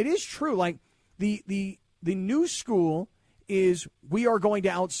 But Clinton, it is true. Like the new school is we are going to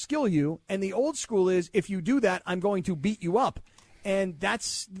outskill you, and the old school is if you do that, I'm going to beat you up. And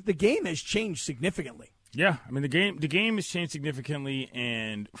the game has changed significantly. Yeah, I mean the game has changed significantly,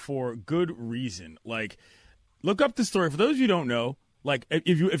 and for good reason. Like, look up the story. For those of you who don't know, like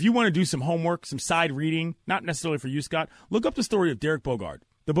if you want to do some homework, some side reading, not necessarily for you, Scott, look up the story of Derek Bogard,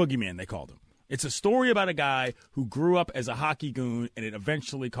 the boogeyman they called him. It's a story about a guy who grew up as a hockey goon, and it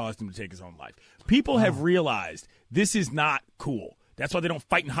eventually caused him to take his own life. People have realized this is not cool. That's why they don't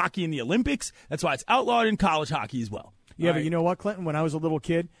fight in hockey in the Olympics. That's why it's outlawed in college hockey as well. Yeah, but you know what, Clinton? When I was a little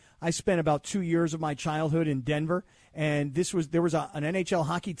kid, I spent about 2 years of my childhood in Denver, and there was an NHL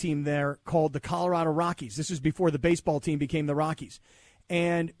hockey team there called the Colorado Rockies. This is before the baseball team became the Rockies.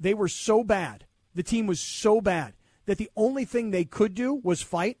 And they were so bad, the team was so bad, that the only thing they could do was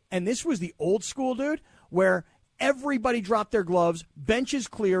fight. And this was the old school, dude, where everybody dropped their gloves, benches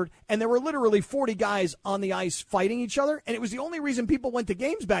cleared, and there were literally 40 guys on the ice fighting each other. And it was the only reason people went to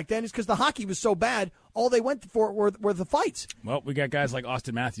games back then is because the hockey was so bad. All they went for were the fights. Well, we got guys like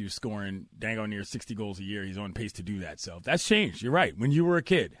Austin Matthews scoring dang near 60 goals a year. He's on pace to do that. So that's changed. You're right. When you were a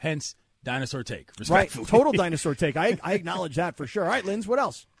kid, hence dinosaur take. Respectfully. Right. Total dinosaur take. I acknowledge that for sure. All right, Linz, what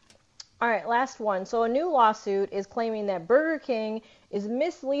else? All right, last one. So a new lawsuit is claiming that Burger King is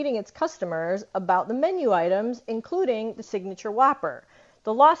misleading its customers about the menu items, including the signature Whopper.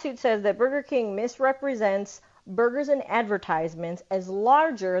 The lawsuit says that Burger King misrepresents burgers and advertisements as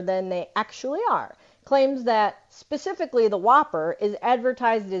larger than they actually are. Claims that specifically the Whopper is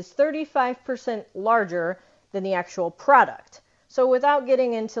advertised as 35% larger than the actual product. So without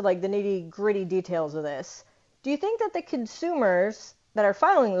getting into like the nitty-gritty details of this, do you think that the consumers that are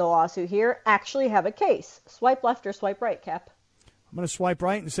filing the lawsuit here actually have a case? Swipe left or swipe right, Cap? I'm going to swipe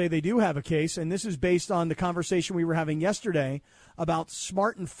right and say they do have a case, and this is based on the conversation we were having yesterday about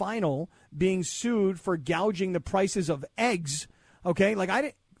Smart and Final being sued for gouging the prices of eggs. Okay, like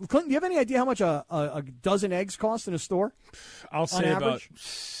Clinton, do you have any idea how much a dozen eggs cost in a store? I'll say about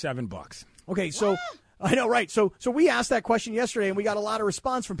 $7. Okay, so I know, right? So we asked that question yesterday, and we got a lot of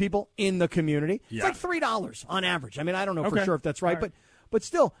response from people in the community. Yeah. It's like $3 on average. I mean, I don't know for sure if that's right, but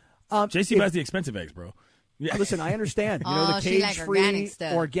still. JC buys the expensive eggs, bro. Yeah. Listen, I understand. You know, the cage-free,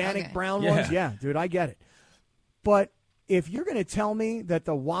 organic brown ones. Yeah, dude, I get it. But if you're going to tell me that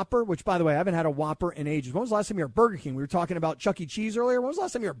the Whopper, which, by the way, I haven't had a Whopper in ages. When was the last time you were at Burger King? We were talking about Chuck E. Cheese earlier. When was the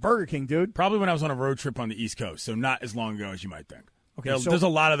last time you were at Burger King, dude? Probably when I was on a road trip on the East Coast, so not as long ago as you might think. Okay, there's a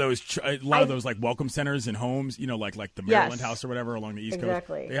lot of those, like welcome centers and homes, you know, like the Maryland House or whatever along the East Coast.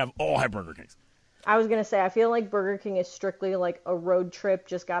 They all have Burger Kings. I was going to say, I feel like Burger King is strictly like a road trip,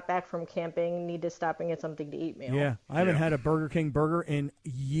 just got back from camping, need to stop and get something to eat meal. Yeah, I haven't had a Burger King burger in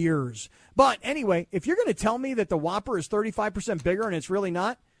years. But anyway, if you're going to tell me that the Whopper is 35% bigger and it's really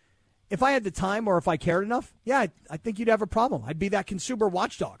not, if I had the time or if I cared enough, yeah, I think you'd have a problem. I'd be that consumer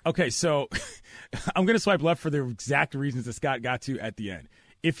watchdog. Okay, so I'm going to swipe left for the exact reasons that Scott got to at the end.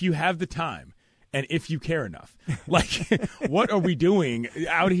 If you have the time, and if you care enough, like, what are we doing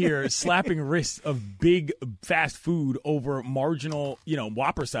out here slapping wrists of big fast food over marginal,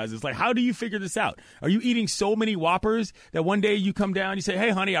 Whopper sizes? Like, how do you figure this out? Are you eating so many Whoppers that one day you come down, you say,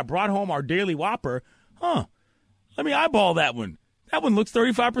 hey, honey, I brought home our daily Whopper. Let me eyeball that one. That one looks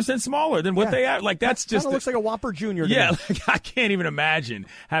 35% smaller than what they are. Like, that's just looks like a Whopper Junior. Yeah, like, I can't even imagine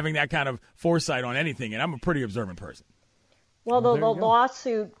having that kind of foresight on anything, and I'm a pretty observant person. Well, the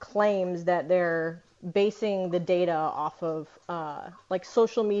lawsuit claims that they're basing the data off of like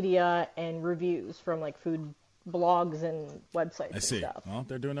social media and reviews from like food blogs and websites. I see. Stuff. Well,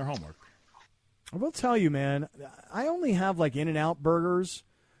 they're doing their homework. I will tell you, man, I only have like In-N-Out burgers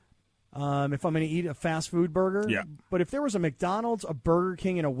if I'm going to eat a fast food burger. Yeah. But if there was a McDonald's, a Burger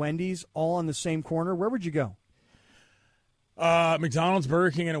King, and a Wendy's all on the same corner, where would you go? McDonald's,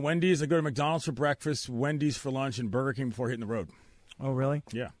 Burger King, and a Wendy's. I go to McDonald's for breakfast, Wendy's for lunch, and Burger King before hitting the road. Oh, really?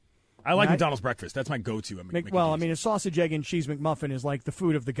 Yeah. I like McDonald's breakfast. That's my go-to. A sausage, egg, and cheese McMuffin is like the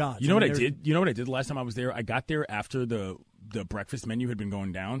food of the gods. You know what I did? You know what I did the last time I was there? I got there after the breakfast menu had been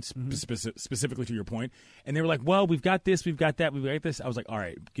going down, specifically to your point, and they were like, well, we've got this, we've got that, we've got this. I was like, all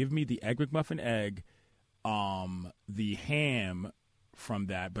right, give me the egg McMuffin egg, the ham from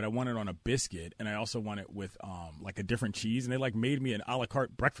that, but I want it on a biscuit, and I also want it with like a different cheese, and they like made me an a la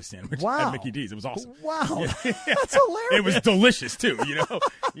carte breakfast sandwich at Mickey D's. It was awesome. Wow, that's hilarious. It was delicious too,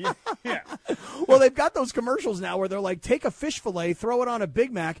 Yeah. Well, they've got those commercials now where they're like, take a fish fillet, throw it on a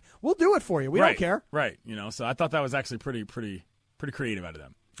Big Mac, we'll do it for you. We don't care. Right. So I thought that was actually pretty creative out of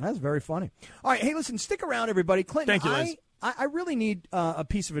them. That's very funny. All right, hey, listen, stick around, everybody. Clinton, thank you, Liz. I really need a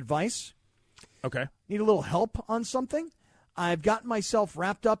piece of advice. Okay. Need a little help on something. I've gotten myself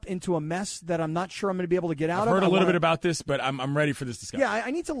wrapped up into a mess that I'm not sure I'm going to be able to get out of. I've heard a little bit about this, but I'm ready for this discussion. Yeah,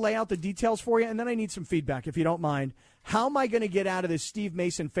 I need to lay out the details for you, and then I need some feedback, if you don't mind. How am I going to get out of this Steve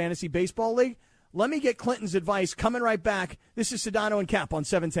Mason Fantasy Baseball League? Let me get Clinton's advice. Coming right back. This is Sedano and Kap on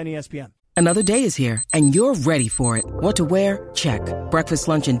 710 ESPN. Another day is here, and you're ready for it. What to wear? Check. Breakfast,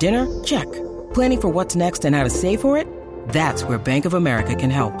 lunch, and dinner? Check. Planning for what's next and how to save for it? That's where Bank of America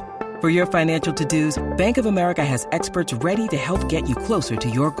can help. For your financial to-dos, Bank of America has experts ready to help get you closer to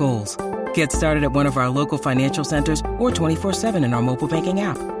your goals. Get started at one of our local financial centers or 24/7 in our mobile banking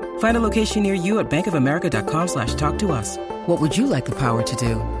app. Find a location near you at bankofamerica.com/talktous. What would you like the power to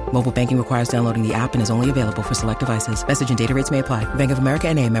do? Mobile banking requires downloading the app and is only available for select devices. Message and data rates may apply. Bank of America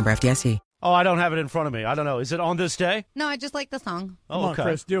N.A., member FDIC. Oh, I don't have it in front of me. I don't know. Is it on this day? No, I just like the song. Come on,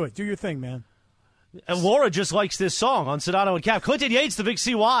 Chris, do it. Do your thing, man. And Laura just likes this song on Sedano and Kap. Clinton Yates, the big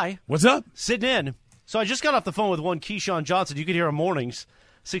CY. What's up? Sitting in. So I just got off the phone with one Keyshawn Johnson. You can hear him mornings,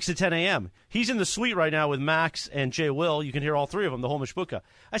 6 to 10 a.m. He's in the suite right now with Max and Jay Will. You can hear all three of them, the whole mishpucha.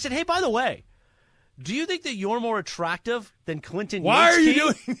 I said, hey, by the way, do you think that you're more attractive than Clinton Yates? Why are you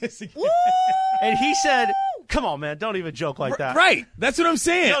doing this again? And he said, come on, man, don't even joke like that. Right. That's what I'm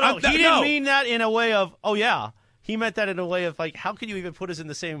saying. No, he didn't mean that in a way of, oh, yeah. He meant that in a way of, like, how can you even put us in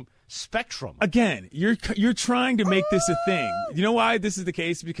the same spectrum? Again, you're trying to make this a thing. You know why this is the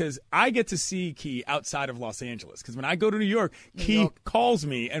case? Because I get to see Key outside of Los Angeles. Because when I go to New York, Key calls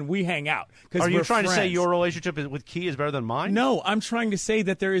me and we hang out. Are you trying friends. To say your relationship with Key is better than mine? No, I'm trying to say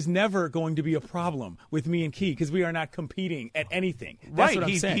that there is never going to be a problem with me and Key because we are not competing at anything. That's what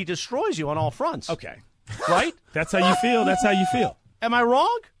I'm saying. He destroys you on all fronts. Okay. Right? That's how you feel. That's how you feel. Am I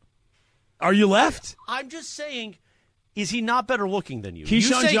wrong? Are you left? I'm just saying, is he not better looking than you?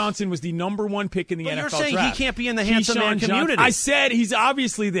 Keyshawn Johnson was the number one pick in the NFL draft. You're saying he can't be in the handsome man community. I said he's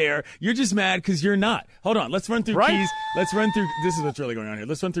obviously there. You're just mad because you're not. Hold on. Let's run through Keys. Let's run through. This is what's really going on here.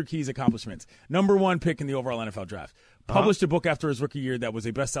 Let's run through Keys' accomplishments. Number one pick in the overall NFL draft. Published a book after his rookie year that was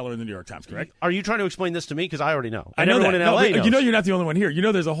a bestseller in the New York Times, correct? Are you trying to explain this to me? Because I already know. I know everyone that. in LA knows. You know you're not the only one here. You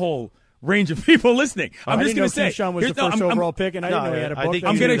know there's a whole range of people listening. I'm just going to say, Keyshawn was the first overall pick, and I didn't know he had a book.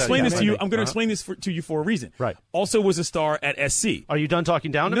 I'm going to explain this to you. I'm going to explain this to you for a reason. Right. Also was a star at SC. Are you done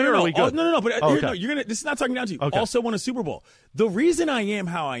talking down to me? No. Or are we good? No. But okay. you're gonna. This is not talking down to you. Okay. Also won a Super Bowl. The reason I am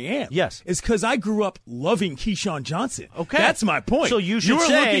how I am, yes, is because I grew up loving Keyshawn Johnson. Okay, that's my point. So you should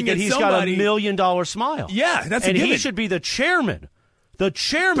say that he's got $1 million smile. Yeah, that's and a given. He should be the chairman. The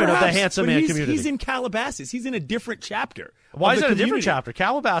chairman of the handsome man community. He's in Calabasas. He's in a different chapter. Why is it a different chapter?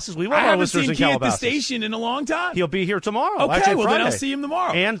 Calabasas. We love our listeners in Calabasas. I haven't seen Key at the station in a long time. He'll be here tomorrow. Okay, actually, well Friday. then I'll see him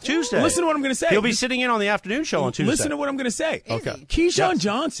tomorrow. And Tuesday. Listen to what I'm going to say. He'll be sitting in on the afternoon show on Tuesday. Listen to what I'm going to say. Okay. Keyshawn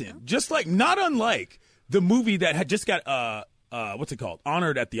Johnson, not unlike the movie that had just got what's it called?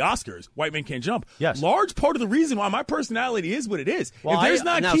 Honored at the Oscars, White Men Can't Jump. Yes. Large part of the reason why my personality is what it is. Well, if there's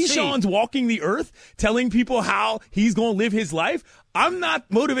not Keyshawn's walking the earth, telling people how he's going to live his life, I'm not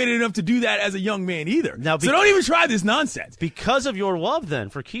motivated enough to do that as a young man either. So don't even try this nonsense. Because of your love, then,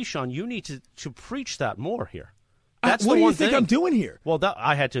 for Keyshawn, you need to preach that more here. That's what the do one you think thing I'm doing here? Well,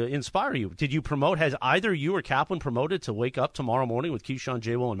 I had to inspire you. Did you promote? Has either you or Kaplan promoted to wake up tomorrow morning with Keyshawn,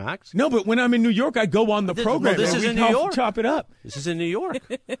 J. Will, and Max? No, but when I'm in New York, I go on the program. This is in New York. Chop it up. This is in New York.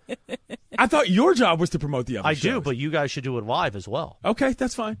 I thought your job was to promote the other I shows. do, but you guys should do it live as well. Okay,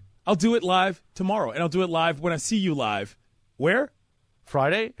 that's fine. I'll do it live tomorrow, and I'll do it live when I see you live. Where?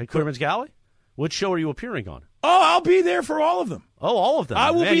 Friday at Clearman's Galley? Which show are you appearing on? Oh, I'll be there for all of them. Oh, all of them.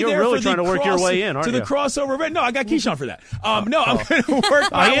 I will be you're there really for trying to work your way in, aren't you? To the crossover event. No, I got Keyshawn for that. No, I'm going to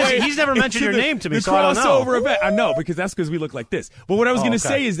work my way. He's never mentioned your name to me, so the I don't know. crossover event. I know, because that's because we look like this. But what I was going to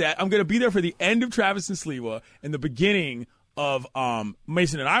say is that I'm going to be there for the end of Travis and Sliwa and the beginning of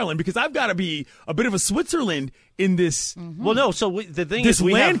Mason and Ireland because I've got to be a bit of a Switzerland in this. Mm-hmm. Well, no. So the thing this is,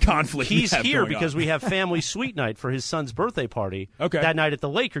 we land have, conflict. He's here because on. we have family suite night for his son's birthday party. Okay. That night at the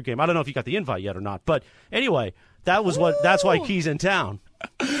Laker game. I don't know if you got the invite yet or not, but anyway, that's why Key's in town.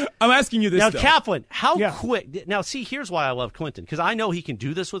 I'm asking you this now, though. Kaplan. How quick? Now, see, here's why I love Clinton because I know he can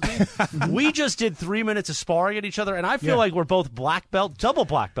do this with me. We just did 3 minutes of sparring at each other, and I feel like we're both double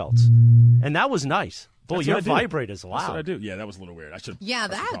black belts, and that was nice. Boy, your vibrate is loud. That's what I do. Yeah, that was a little weird. I should. Yeah,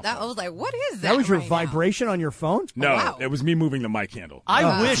 that I was like, what is that? That was your right vibration on your phone? No, wow. It was me moving the mic handle.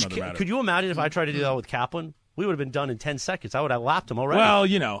 I wish. Could you imagine if I tried to do that with Kaplan? We would have been done in 10 seconds. I would have lapped him already.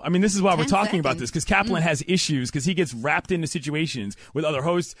 Well, I mean, this is why we're talking about seconds. this, because Kaplan has issues, because he gets wrapped into situations with other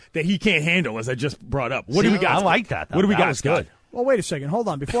hosts that he can't handle, as I just brought up. What do we got? I like that. What do we got, was Scott? good. Well, wait a second. Hold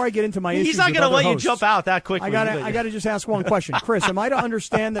on. Before I get into my issues He's not with going to other let hosts, you jump out that quickly. I got to just ask one question. Chris, am I to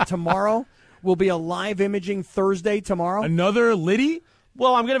understand that tomorrow will be a live imaging Thursday tomorrow? Another Liddy?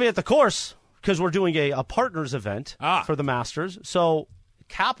 Well, I'm going to be at the course because we're doing a partners event for the Masters. So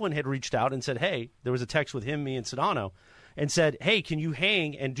Kaplan had reached out and said, hey, there was a text with him, me, and Sedano, and said, hey, can you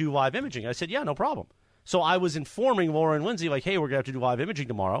hang and do live imaging? I said, yeah, no problem. So I was informing Laura and Lindsay, like, hey, we're going to have to do live imaging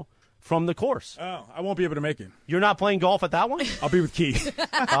tomorrow from the course. Oh, I won't be able to make it. You're not playing golf at that one? I'll be with Key. See,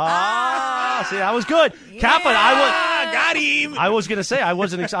 that was good. Yeah. Kaplan, got him. I was going to say, I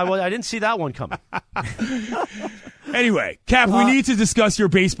didn't see that one coming. Anyway, Cap, we need to discuss your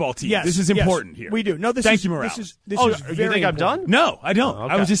baseball team. Yes, this is important here. We do. No, thank you, Morales. This you is think very I'm done? No, I don't. Oh,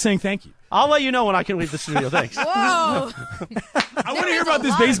 okay. I was just saying thank you. I'll let you know when I can leave the studio. Thanks. Whoa. I want to hear about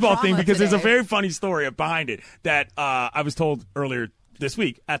this baseball thing because there's a very funny story behind it that I was told earlier this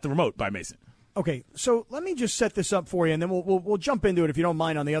week at the remote by Mason. Okay, so let me just set this up for you, and then we'll jump into it if you don't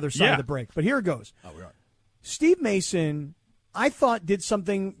mind on the other side of the break. But here it goes. Oh, we are. Steve Mason, I thought, did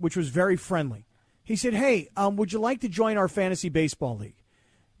something which was very friendly. He said, hey, would you like to join our fantasy baseball league?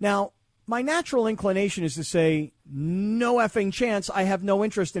 Now, my natural inclination is to say, no effing chance. I have no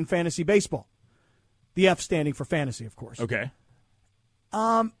interest in fantasy baseball. The F standing for fantasy, of course. Okay.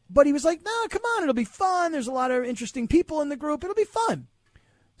 But he was like, no, come on, it'll be fun. There's a lot of interesting people in the group. It'll be fun.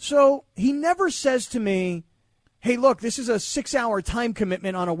 So he never says to me, hey, look, this is a 6-hour time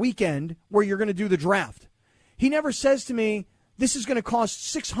commitment on a weekend where you're going to do the draft. He never says to me, this is going to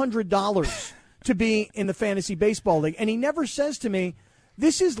cost $600 to be in the fantasy baseball league. And he never says to me,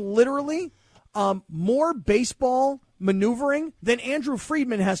 this is literally more baseball maneuvering than Andrew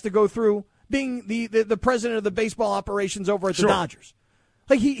Friedman has to go through being the president of the baseball operations over at the Dodgers.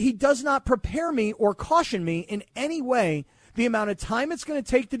 Like he does not prepare me or caution me in any way the amount of time it's going to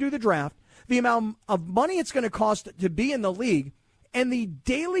take to do the draft, the amount of money it's going to cost to be in the league, and the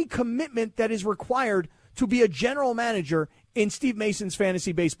daily commitment that is required to be a general manager in Steve Mason's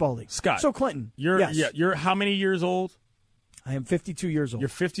fantasy baseball league. Scott. So Clinton, you're how many years old? I am 52 years old. You're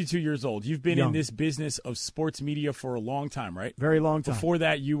 52 years old. You've been in this business of sports media for a long time, right? Very long time. Before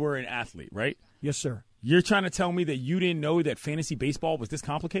that, you were an athlete, right? Yes, sir. You're trying to tell me that you didn't know that fantasy baseball was this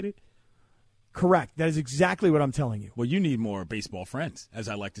complicated? Correct. That is exactly what I'm telling you. Well, you need more baseball friends, as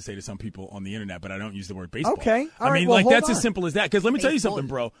I like to say to some people on the internet, but I don't use the word baseball. Okay. I mean, well, that's as simple as that. Because let me tell you something,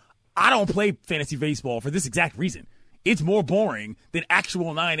 bro. I don't play fantasy baseball for this exact reason. It's more boring than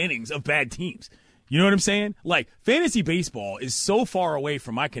actual 9 innings of bad teams. You know what I'm saying? Like, fantasy baseball is so far away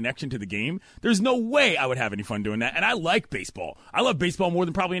from my connection to the game, there's no way I would have any fun doing that. And I like baseball. I love baseball more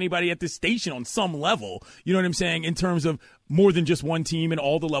than probably anybody at this station on some level. You know what I'm saying? In terms of more than just one team and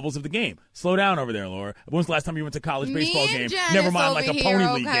all the levels of the game. Slow down over there, Laura. When's the last time you went to a college baseball game? Never mind like a pony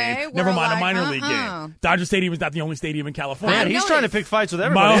league game. Never mind a minor league game. Dodger Stadium is not the only stadium in California. Man, he's trying to pick fights with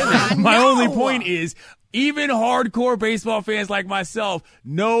everybody. My only point is, even hardcore baseball fans like myself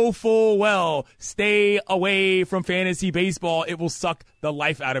know full well, stay away from fantasy baseball. It will suck the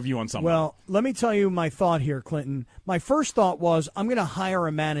life out of you on some level. Well, let me tell you my thought here, Clinton. My first thought was I'm going to hire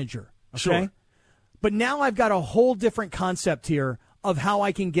a manager. Okay? Sure. But now I've got a whole different concept here of how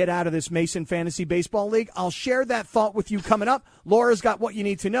I can get out of this Mason Fantasy Baseball League. I'll share that thought with you coming up. Laura's got what you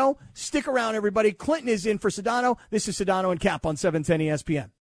need to know. Stick around, everybody. Clinton is in for Sedano. This is Sedano and Kap on 710 ESPN.